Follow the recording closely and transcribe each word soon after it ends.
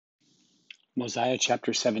Mosiah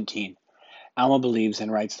chapter 17. Alma believes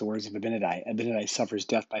and writes the words of Abinadi. Abinadi suffers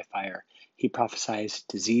death by fire. He prophesies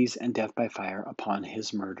disease and death by fire upon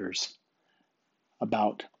his murders.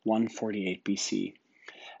 About 148 BC.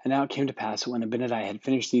 And now it came to pass that when Abinadi had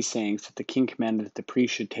finished these sayings, that the king commanded that the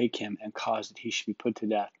priest should take him and cause that he should be put to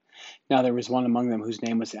death. Now there was one among them whose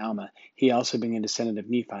name was Alma, he also being a descendant of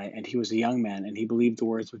Nephi, and he was a young man, and he believed the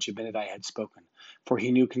words which Abinadi had spoken, for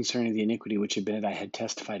he knew concerning the iniquity which Abinadi had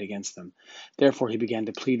testified against them. Therefore he began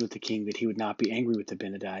to plead with the king that he would not be angry with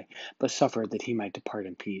Abinadi, but suffer that he might depart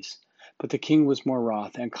in peace. But the king was more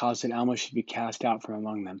wroth, and caused that Alma should be cast out from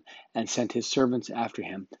among them, and sent his servants after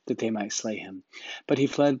him, that they might slay him. But he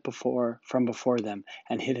fled from before them,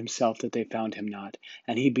 and hid himself that they found him not,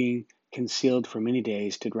 and he being concealed for many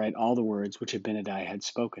days, did write all the words which Abinadi had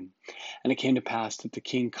spoken. And it came to pass that the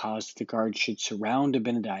king caused that the guards should surround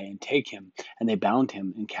Abinadi and take him, and they bound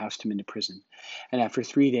him and cast him into prison. And after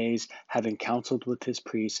 3 days, having counseled with his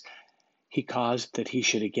priests, he caused that he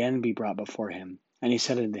should again be brought before him. And he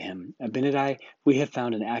said unto him, Abinadi, we have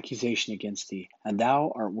found an accusation against thee, and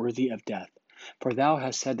thou art worthy of death. For thou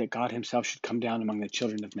hast said that God himself should come down among the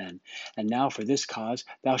children of men. And now for this cause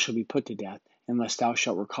thou shalt be put to death, unless thou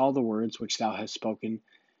shalt recall the words which thou hast spoken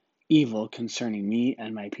evil concerning me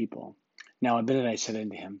and my people. Now Abinadi said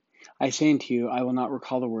unto him, I say unto you, I will not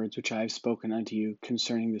recall the words which I have spoken unto you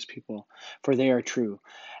concerning this people, for they are true.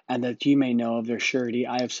 And that ye may know of their surety,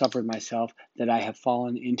 I have suffered myself that I have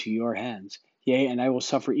fallen into your hands. Yea, and I will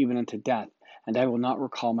suffer even unto death, and I will not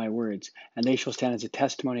recall my words, and they shall stand as a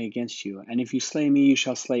testimony against you. And if you slay me, you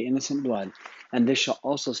shall slay innocent blood, and this shall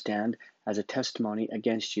also stand as a testimony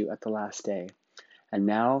against you at the last day. And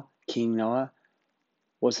now King Noah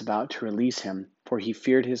was about to release him, for he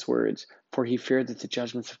feared his words, for he feared that the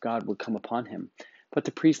judgments of God would come upon him. But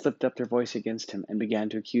the priests lifted up their voice against him, and began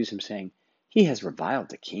to accuse him, saying, He has reviled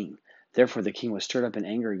the king. Therefore the king was stirred up in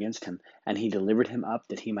anger against him, and he delivered him up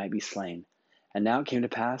that he might be slain. And now it came to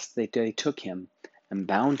pass that they took him, and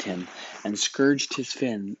bound him, and scourged his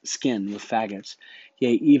skin with faggots,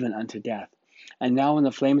 yea, even unto death. And now when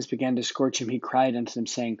the flames began to scorch him, he cried unto them,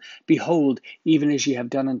 saying, Behold, even as ye have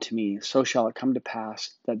done unto me, so shall it come to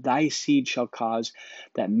pass, that thy seed shall cause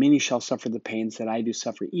that many shall suffer the pains that I do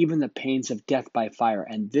suffer, even the pains of death by fire,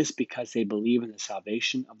 and this because they believe in the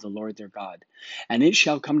salvation of the Lord their God. And it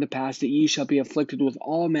shall come to pass that ye shall be afflicted with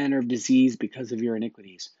all manner of disease because of your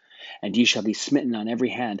iniquities. And ye shall be smitten on every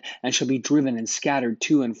hand, and shall be driven and scattered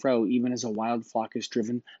to and fro, even as a wild flock is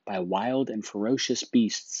driven by wild and ferocious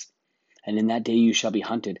beasts. And in that day you shall be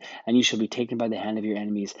hunted, and you shall be taken by the hand of your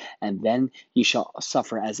enemies, and then ye shall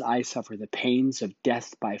suffer as I suffer the pains of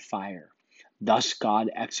death by fire. Thus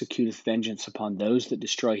God executeth vengeance upon those that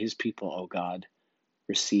destroy his people, O God.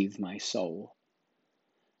 Receive my soul.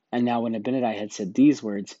 And now when Abinadi had said these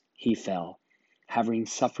words, he fell, having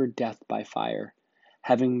suffered death by fire,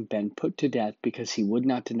 having been put to death because he would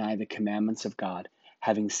not deny the commandments of God,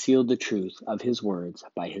 having sealed the truth of his words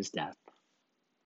by his death.